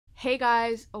Hey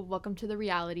guys, welcome to the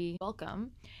reality. Welcome.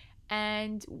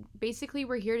 And basically,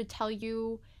 we're here to tell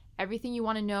you everything you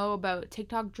want to know about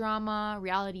TikTok drama,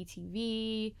 reality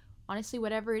TV, honestly,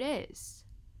 whatever it is.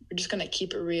 We're just gonna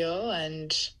keep it real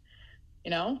and,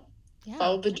 Yeah,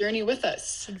 follow the journey with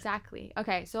us. exactly.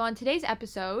 Okay, so on today's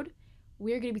episode,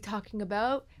 we're going to be talking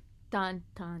about dun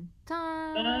dun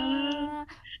Uh, dun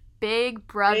Big Big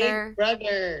Brother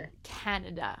Brother.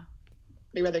 Canada.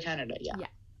 Big Brother Canada, yeah. Yeah.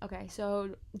 Okay, so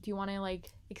do you want to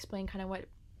explain kind of what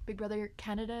Big Brother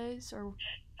Canada is or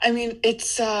I mean,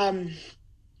 it's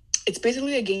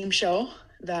basically a game show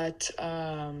that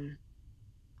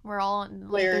we're all there's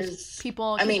players,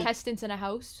 people, I mean, contestants in a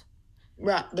house?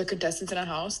 the contestants in a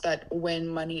house that win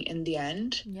money in the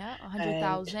end. Yeah, And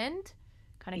 100,000.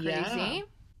 Kind of yeah. crazy.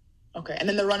 Okay. And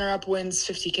then the runner-up wins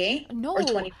 50K or No,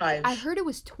 25. I heard it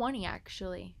was 20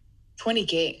 actually.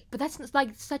 20K. But that's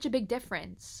such a big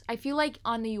difference. I feel like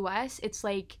on the US, it's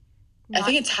like I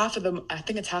think it's half of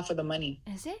the money.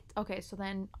 Is it? Okay, so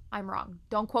then I'm wrong.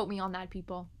 Don't quote me on that,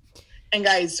 people. And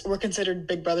guys, we're considered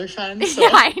Big Brother fans, so Yeah,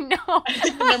 I know. I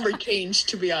think the number changed,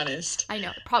 to be honest. I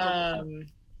know, probably.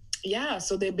 Yeah,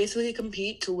 so they basically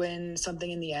compete to win something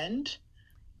in the end.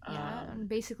 Yeah, and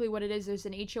basically what it is, there's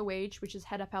an HOH, which is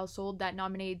head of household, that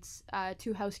nominates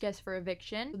two house guests for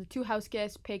eviction. So the two house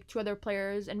guests pick two other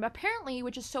players, and apparently,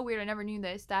 which is so weird, I never knew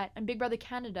this, that in Big Brother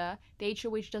Canada, the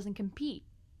HOH doesn't compete.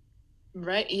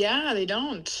 Right? Yeah, they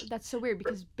don't. That's so weird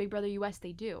because Big Brother US,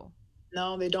 they do.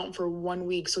 No, they don't for 1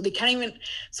 week. So they can't even,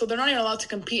 so they're not even allowed to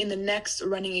compete in the next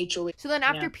running HOH. So then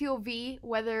after Yeah. POV,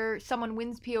 whether someone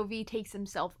wins POV, takes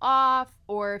himself off,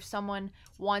 or if someone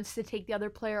wants to take the other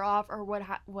player off, or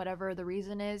whatever the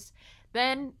reason is,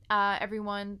 then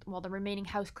everyone, well, the remaining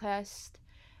house cast,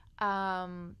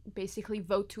 basically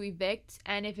vote to evict,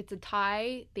 and if it's a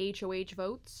tie, the HOH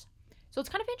votes. So it's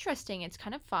kind of interesting. It's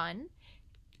kind of fun.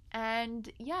 And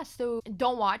yeah, so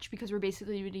don't watch because we're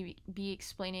basically going to be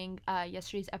explaining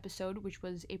yesterday's episode, which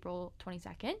was April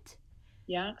 22nd.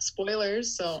 Yeah,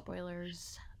 spoilers. So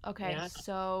Spoilers. Okay, yeah.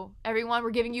 so everyone, we're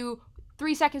giving you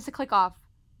 3 seconds to click off.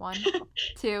 1,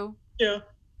 2, 2,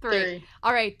 3. 3.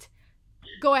 All right,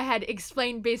 go ahead.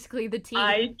 Explain basically the team.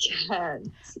 I can't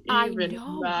even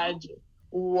imagine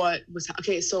what was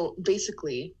okay. So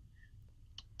basically,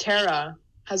 Tara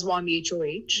has won the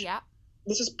HOH. Yeah.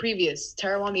 This was previous.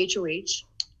 Tara won the HOH.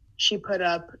 She put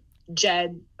up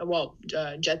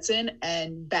Jedson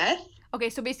and Beth. Okay,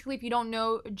 so basically, if you don't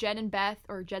know Jed and Beth,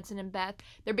 or Jedson and Beth,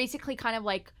 they're basically kind of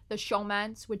like the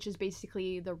showmance, which is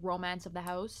basically the romance of the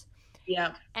house.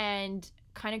 Yeah. And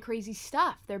kind of crazy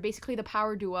stuff. They're basically the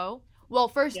power duo. Well,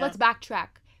 first, Yeah. let's backtrack.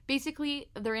 Basically,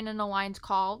 they're in an alliance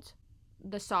called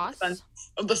the Sauce.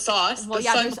 The Sauce. Well, the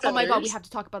yeah, oh my god, we Sunsetters. have to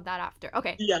talk about that after.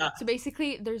 Okay. Yeah. So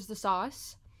basically, there's the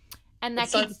Sauce. And The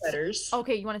that keeps... Sunsetters.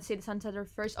 Okay, you want to say the Sunsetter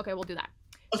first? Okay, we'll do that.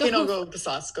 Okay, So no, who- go with the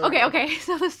Sauce. Go. Okay.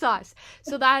 So the Sauce.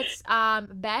 So that's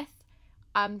Beth,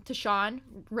 Tashawn,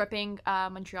 ripping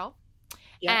Montreal.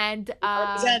 Yeah. And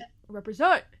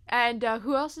Represent. And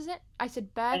who else is it? I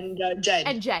said Beth. And Jed.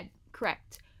 And Jed,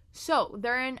 correct. So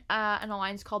they're in an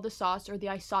alliance called the Sauce, or the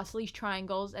Isosceles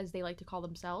Triangles, as they like to call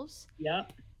themselves. Yeah.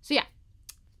 So yeah.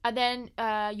 And then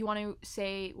you want to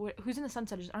say who's in the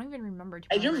Sunsetters? I don't even remember.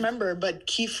 I do remember, but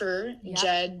Kiefer, Yeah.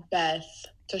 Jed, Beth,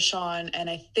 Tashawn, and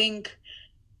I think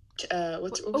what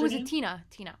was her was name? it Tina?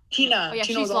 Tina. Oh, yeah, Tina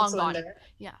she's was long also gone. in there.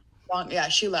 Yeah. Yeah,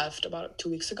 she left about 2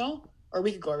 weeks ago, or a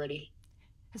week ago already.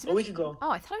 Has it A been- week ago. Oh,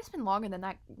 I thought it's been longer than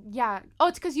that. Yeah. Oh,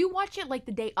 it's because you watch it like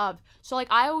the day of. So like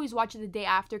I always watch it the day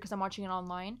after because I'm watching it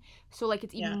online. So like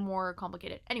it's even Yeah. more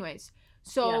complicated. Anyways,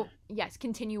 so yes,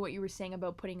 continue what you were saying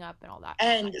about putting up and all that.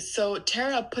 And so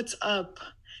Tara puts up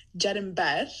Jed and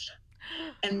Beth,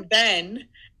 and then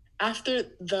after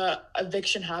the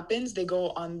eviction happens, they go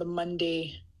on the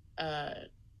Monday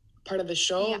part of the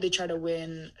show. Yeah. They try to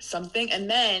win something, and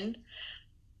then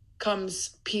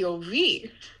comes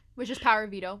POV. Which is power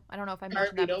veto. I don't know if I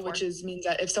mentioned that Veto, before. which means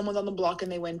that if someone's on the block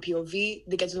and they win POV,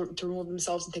 they get to remove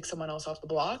themselves and take someone else off the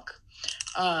block.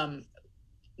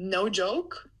 No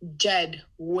joke, Jed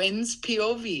wins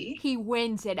POV. He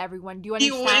wins it, everyone. Do you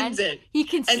He understand? wins it. He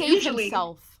can And save usually-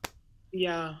 himself.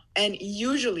 Yeah, and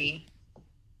usually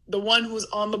the one who's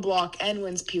on the block and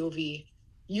wins POV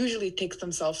usually takes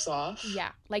themselves off.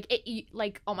 Yeah.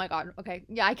 Like oh my god. Okay.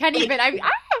 Yeah, I can't even.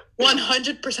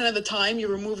 100% of the time, you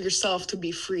remove yourself to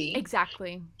be free.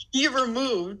 Exactly. He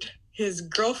removed his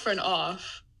girlfriend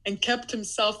off and kept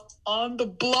himself on the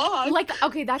block. Like,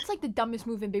 okay, that's like the dumbest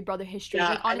move in Big Brother history. Yeah,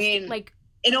 Like, honestly, I mean, like,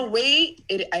 in a way,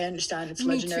 I understand it's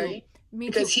Me legendary. me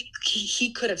Because too.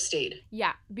 he could have stayed.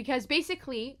 Yeah, because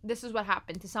basically, this is what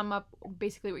happened, to sum up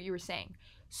basically what you were saying.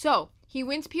 So, he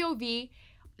wins POV.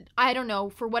 I don't know,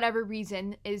 for whatever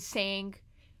reason, is saying,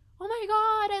 oh my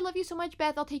god, I love you so much,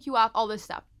 Beth, I'll take you off, all this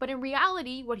stuff. But in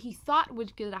reality, what he thought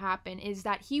was going to happen is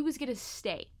that he was going to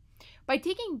stay. By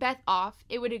taking Beth off,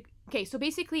 it would... Okay, so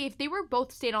basically, if they were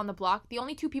both stayed on the block, the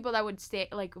only two people that would stay,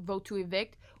 like, vote to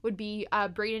evict would be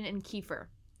Brayden and Kiefer.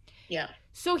 Yeah.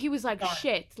 So he was like,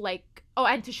 shit, like... Oh,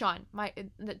 and Tashawn.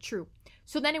 True.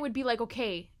 So then it would be like,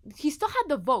 okay, he still had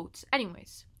the votes.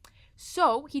 Anyways.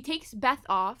 So he takes Beth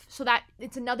off so that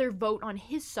it's another vote on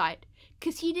his side.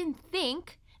 Because he didn't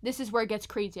think... This is where it gets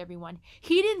crazy, everyone.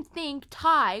 He didn't think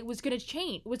Ty was going to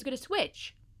change, was going to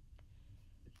switch.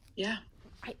 Yeah.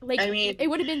 I mean, it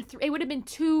would have been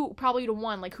 2 probably to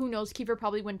 1. Like, who knows? Kiefer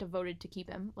probably wouldn't have voted to keep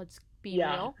him. Let's be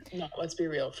real. No, let's be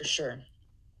real for sure.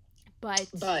 But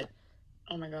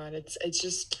oh my god, it's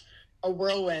just a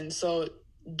whirlwind. So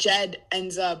Jed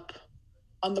ends up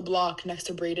on the block next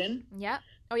to Brayden. Yeah.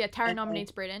 Oh yeah, Tara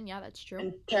nominates Brayden. Yeah, that's true.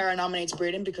 And Tara nominates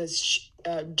Brayden because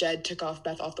Jed took off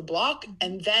Beth off the block,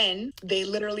 and then they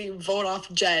literally vote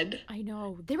off Jed. I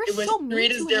know, they were so mean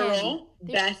to him. 3-0.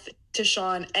 Beth,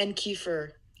 Tashawn, and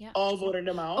Kiefer all voted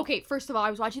him out. Okay, first of all, I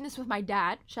was watching this with my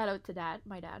dad. Shout out to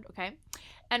my dad. Okay,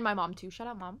 and my mom too. Shout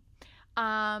out,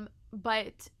 mom.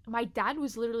 But my dad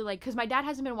was literally like, because my dad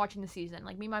hasn't been watching the season.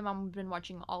 Like, me and my mom have been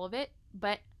watching all of it.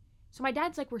 But so my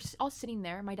dad's like, we're all sitting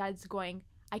there. My dad's going,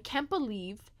 I can't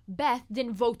believe Beth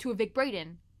didn't vote to evict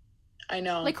Brayden. I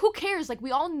know. Like, who cares? Like,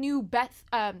 we all knew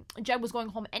Jed was going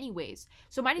home anyways.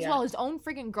 So might as well his own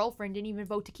friggin' girlfriend didn't even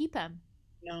vote to keep him.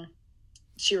 No.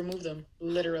 She removed him,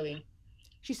 literally.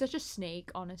 She's such a snake,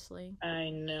 honestly. I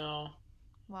know.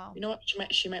 Wow. You know what?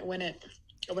 She might win it.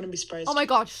 I wouldn't be surprised. Oh my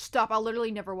gosh, stop. I'll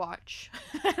literally never watch.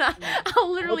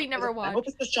 I'll literally never watch. I hope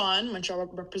it's Deshawn when Shaw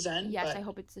represent. Yes, I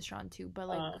hope it's Deshawn too. But,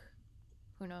 like,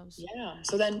 who knows? Yeah.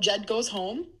 So then Jed goes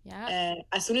home. Yeah. And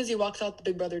as soon as he walks out the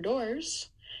Big Brother doors,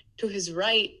 to his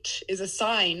right is a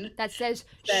sign that says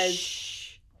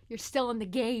shh, you're still in the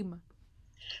game.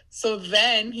 So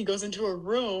then he goes into a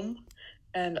room,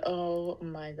 and oh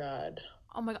my god.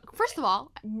 Oh my god. First of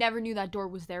all, I never knew that door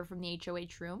was there from the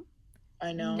HOH room.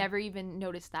 I know. Never even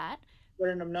noticed that.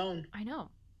 Wouldn't have known. I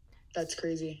know. That's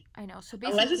crazy. I know. So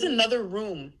basically, unless it's another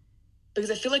room,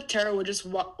 because I feel like Tara would just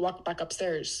walk back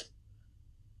upstairs.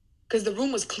 Because the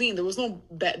room was clean. There was no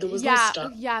bed. There was no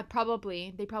stuff. Yeah,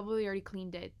 probably. They probably already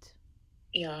cleaned it.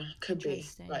 Yeah, could be.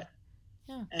 But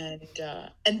yeah.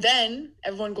 And then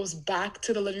everyone goes back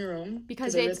to the living room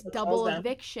because it's double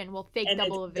eviction. Well, fake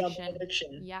double eviction. Double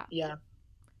eviction. Yeah. Yeah.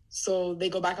 So they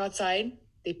go back outside.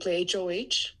 They play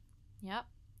HOH. Yep.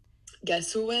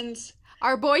 Guess who wins?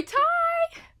 Our boy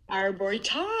Ty. Our boy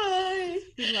Ty.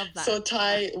 We love that. So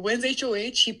Ty wins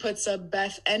HOH. He puts up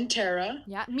Beth and Tara.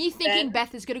 Yeah. Me thinking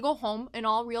Beth is gonna go home. In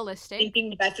all realistic.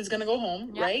 Thinking Beth is gonna go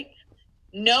home, right?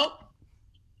 Nope.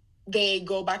 They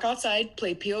go back outside,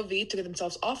 play POV to get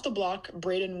themselves off the block.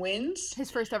 Brayden wins.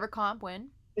 His first ever comp win.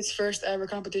 His first ever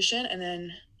competition, and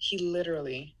then he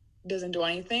literally doesn't do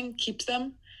anything. Keeps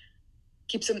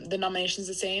the nominations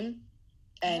the same,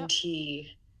 and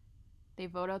they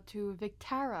vote out to evict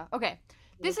Tara. Okay.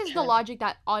 This is the logic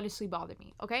that honestly bothered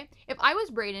me, okay? If I was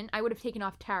Brayden, I would have taken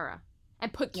off Tara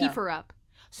and put Kiefer up.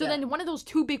 So then one of those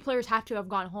 2 big players have to have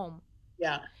gone home.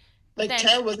 Yeah. Like,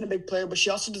 Tara wasn't a big player, but she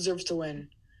also deserves to win.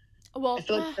 Well, I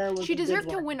feel like Tara was she deserved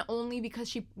to win only because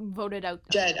she voted out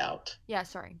Jed out. Yeah,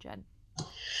 sorry, Jed.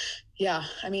 Yeah,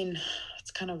 I mean,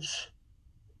 it's kind of,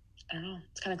 I don't know,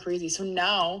 it's kind of crazy. So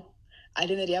now, at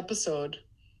the end of the episode,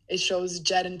 it shows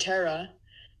Jed and Tara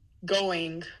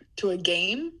going to a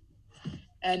game,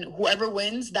 and whoever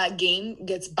wins that game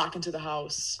gets back into the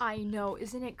house. I know,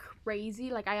 isn't it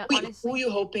crazy? Like, honestly, who are you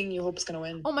hoping is gonna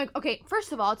win? Oh my, okay.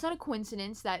 First of all, it's not a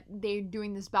coincidence that they're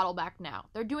doing this battle back now.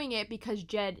 They're doing it because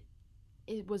Jed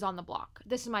was on the block.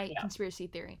 This is my conspiracy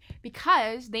theory,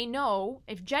 because they know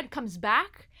if Jed comes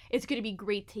back, it's gonna be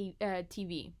great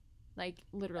TV. Like,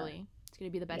 literally. It's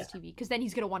gonna be the best TV, because then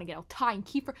he's gonna want to get out Ty and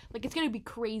Kiefer. Like, it's gonna be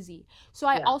crazy. So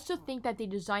I also think that they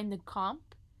designed the comp,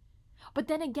 but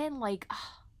then again, like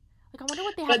I wonder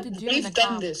what they have to do. They've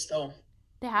done this though.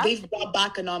 They have. They've brought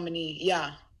back a nominee.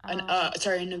 Yeah. An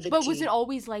evictee. But was it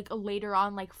always like later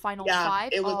on, like final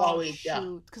 5? It was always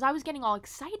because I was getting all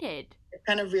excited. It's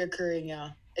kind of reoccurring. Yeah,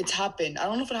 it's happened. I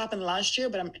don't know if it happened last year,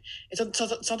 but it's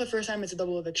not the first time it's a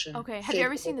double eviction. Okay, have you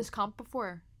ever seen this comp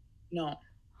before? No.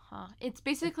 Huh. It's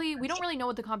basically, we don't really know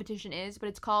what the competition is, but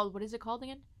it's called, what is it called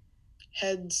again?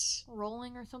 Heads.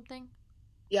 Rolling or something?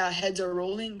 Yeah, heads are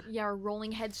rolling. Yeah,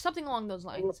 rolling heads, something along those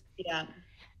lines. Yeah.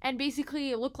 And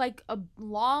basically, it looked like a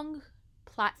long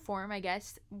platform, I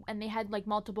guess, and they had like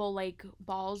multiple like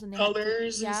balls and they had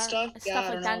Colors and stuff. Yeah, I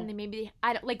like don't that, know. and they maybe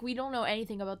I don't, like we don't know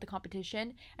anything about the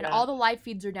competition, and Yeah. all the live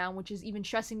feeds are down, which is even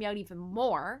stressing me out even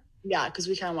more. Yeah, because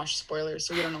we can't watch spoilers,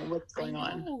 so we don't know what's going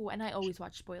I on. know, and I always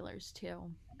watch spoilers too.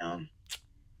 No. I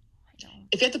know.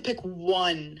 If you had to pick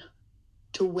one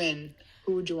to win,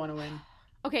 who would you want to win?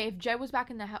 Okay, if Jed was back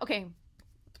in the house. Okay,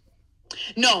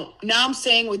 No, now I'm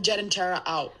saying with Jed and Tara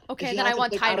out. okay, If you then had I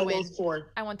want pick Ty out to of win. those four,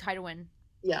 I want Ty to win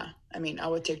yeah, I mean, I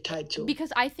would take Ty too.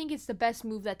 because I think it's the best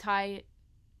move that Ty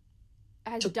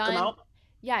has Took them done. out?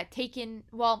 Yeah, taken.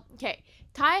 Well, okay,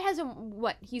 Ty has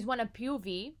he's won a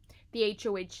POV, the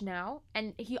HOH now,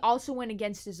 and he also went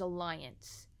against his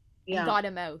alliance and Yeah, got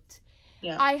him out.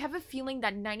 yeah, I have a feeling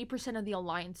that 90% of the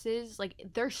alliances, like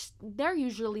they're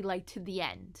usually like to the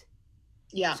end.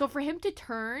 yeah, So for him to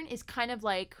turn is kind of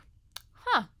like,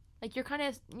 huh? Like you're kind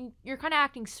of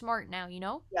acting smart now, you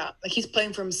know? yeah. Like he's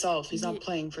playing for himself. He's Ye- not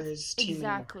playing for his team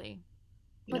anymore. Exactly.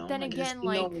 You But know? then Like, again, he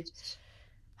like knows.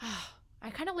 I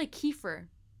kind of like Kiefer,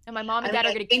 and my mom and I dad mean, are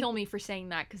I gonna think- kill me for saying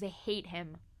that because they hate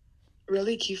him.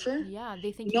 Really, Kiefer? Yeah,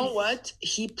 they think You know he's- what?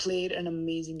 He played an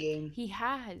amazing game. He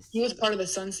has. He was part of the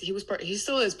Suns. He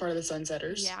still is part of the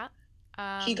Sunsetters. Yeah.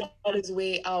 He got his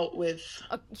way out with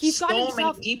He's so got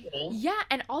himself. many people. Yeah,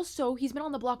 and also he's been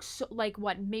on the block so, like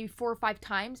what, maybe 4 or 5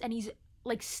 times, and he's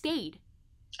like stayed.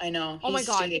 I know. Oh my He's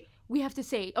God. stayed. We have to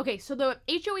say, okay, so the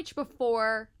HOH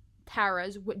before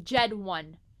Tara's, Jed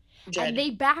won, Jed. and they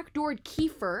backdoored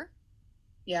Kiefer,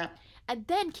 Yeah. and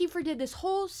then Kiefer did this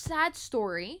whole sad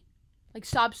story, like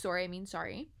sob story. I mean,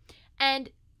 sorry, and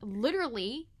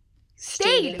literally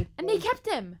stayed, and they kept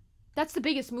him. That's the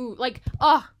biggest move. Like,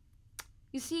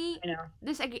 you see, I know.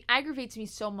 this aggravates me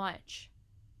so much.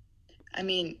 I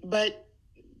mean, but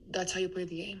that's how you play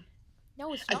the game.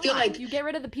 No, it's I not. feel like- you get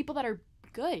rid of the people that are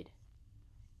good.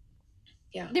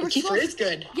 Yeah. They were Kiefer so- is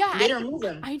good. Yeah, They don't remove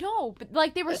him. I know, but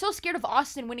like they were so scared of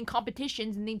Austin winning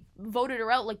competitions, and they voted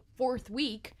her out like 4th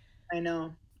week. I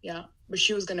know. Yeah. But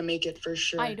she was gonna make it for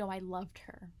sure. I know, I loved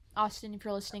her. Austin, if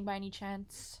you're listening by any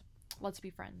chance, let's be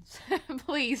friends,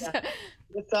 please. Yeah.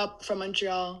 What's up from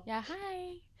Montreal? Yeah,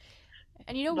 hi.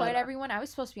 And you know But, what, everyone? I was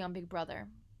supposed to be on Big Brother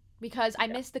because I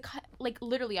missed the like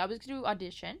literally. I was gonna do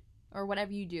audition or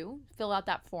whatever you do, fill out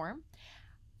that form.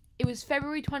 It was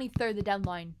February 23rd, the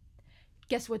deadline.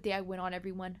 Guess what day I went on,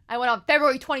 everyone? I went on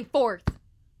February 24th.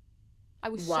 I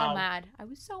was so Wow. mad. I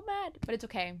was so mad, but it's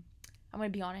okay. I'm gonna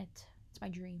be on it. It's my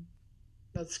dream.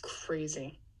 That's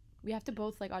crazy. We have to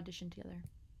both like audition together.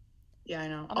 Yeah, I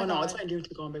know. Oh my Oh, no, it's God. my dream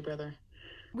to go on Big Brother.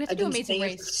 We have to I've do been Amazing saying it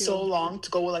Race for too. so long to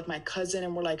go with like my cousin,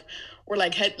 and we're like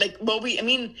head like. Well, I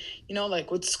mean, you know, like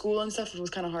with school and stuff, it was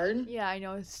kind of hard. Yeah, I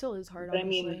know. It still is hard, But I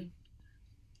honestly. mean,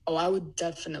 Oh, I would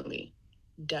definitely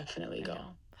I go.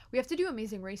 know. We have to do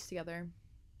Amazing Race together.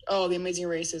 Oh, the Amazing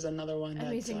Race is another one.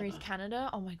 Amazing Race Canada.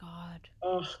 Oh my God.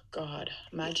 Oh God,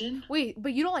 imagine. Wait,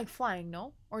 but you don't like flying,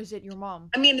 no? Or is it your mom?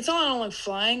 I mean, it's not I don't like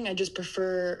flying. I just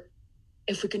prefer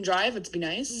if we can drive. It'd be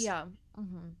nice. Yeah.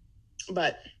 Mm-hmm.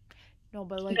 But No,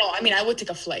 but like. no, I mean, I would take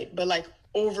a flight, but like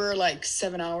over like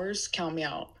 7 hours, count me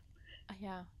out.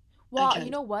 Yeah. Well, can't.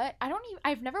 you know what?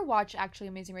 I've never watched actually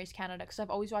Amazing Race Canada because I've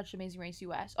always watched Amazing Race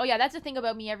US. Oh yeah, that's the thing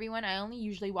about me, everyone. I only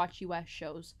usually watch US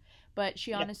shows. But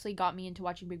she Yeah. honestly got me into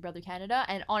watching Big Brother Canada,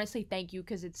 and honestly, thank you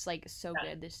because it's like so Yeah.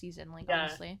 good this season. Like Yeah.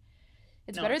 honestly,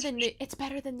 it's No, better it's than for it's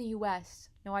better than the US.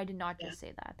 No, I did not Yeah. just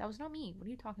say that. That was not me. What are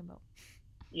you talking about?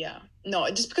 Yeah. No,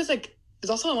 just because like there's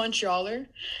also a Montrealer,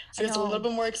 so I it's a know. little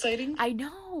bit more exciting. I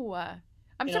know.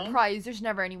 I'm You know? surprised. There's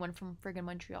never anyone from friggin'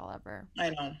 Montreal ever. I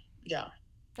know. Yeah.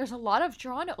 There's a lot of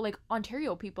Toronto, like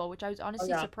Ontario people, which I was Oh, honestly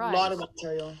yeah. surprised. A lot of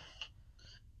Ontario.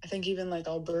 I think even like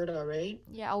Alberta, right?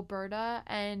 Yeah, Alberta,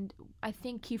 and I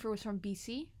think Kiefer was from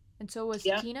BC, and so was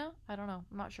Yeah. Tina. I don't know.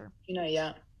 I'm not sure. You know,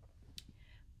 yeah.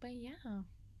 But yeah. Kind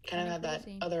Kinda of had that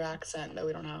crazy. other accent that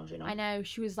we don't have, you know? I know.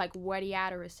 She was like, where you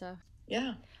at, Arissa?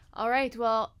 Yeah. All right.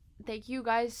 Well, thank you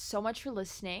guys so much for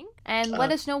listening. And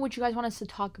let us know what you guys want us to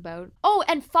talk about. Oh,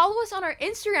 and follow us on our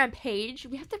Instagram page.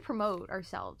 We have to promote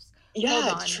ourselves. Yeah,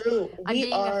 on. it's true. I'm We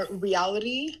getting a- are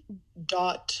reality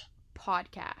dot.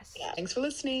 Podcast. Yeah. Thanks for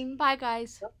listening. Bye,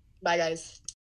 guys. Bye, guys.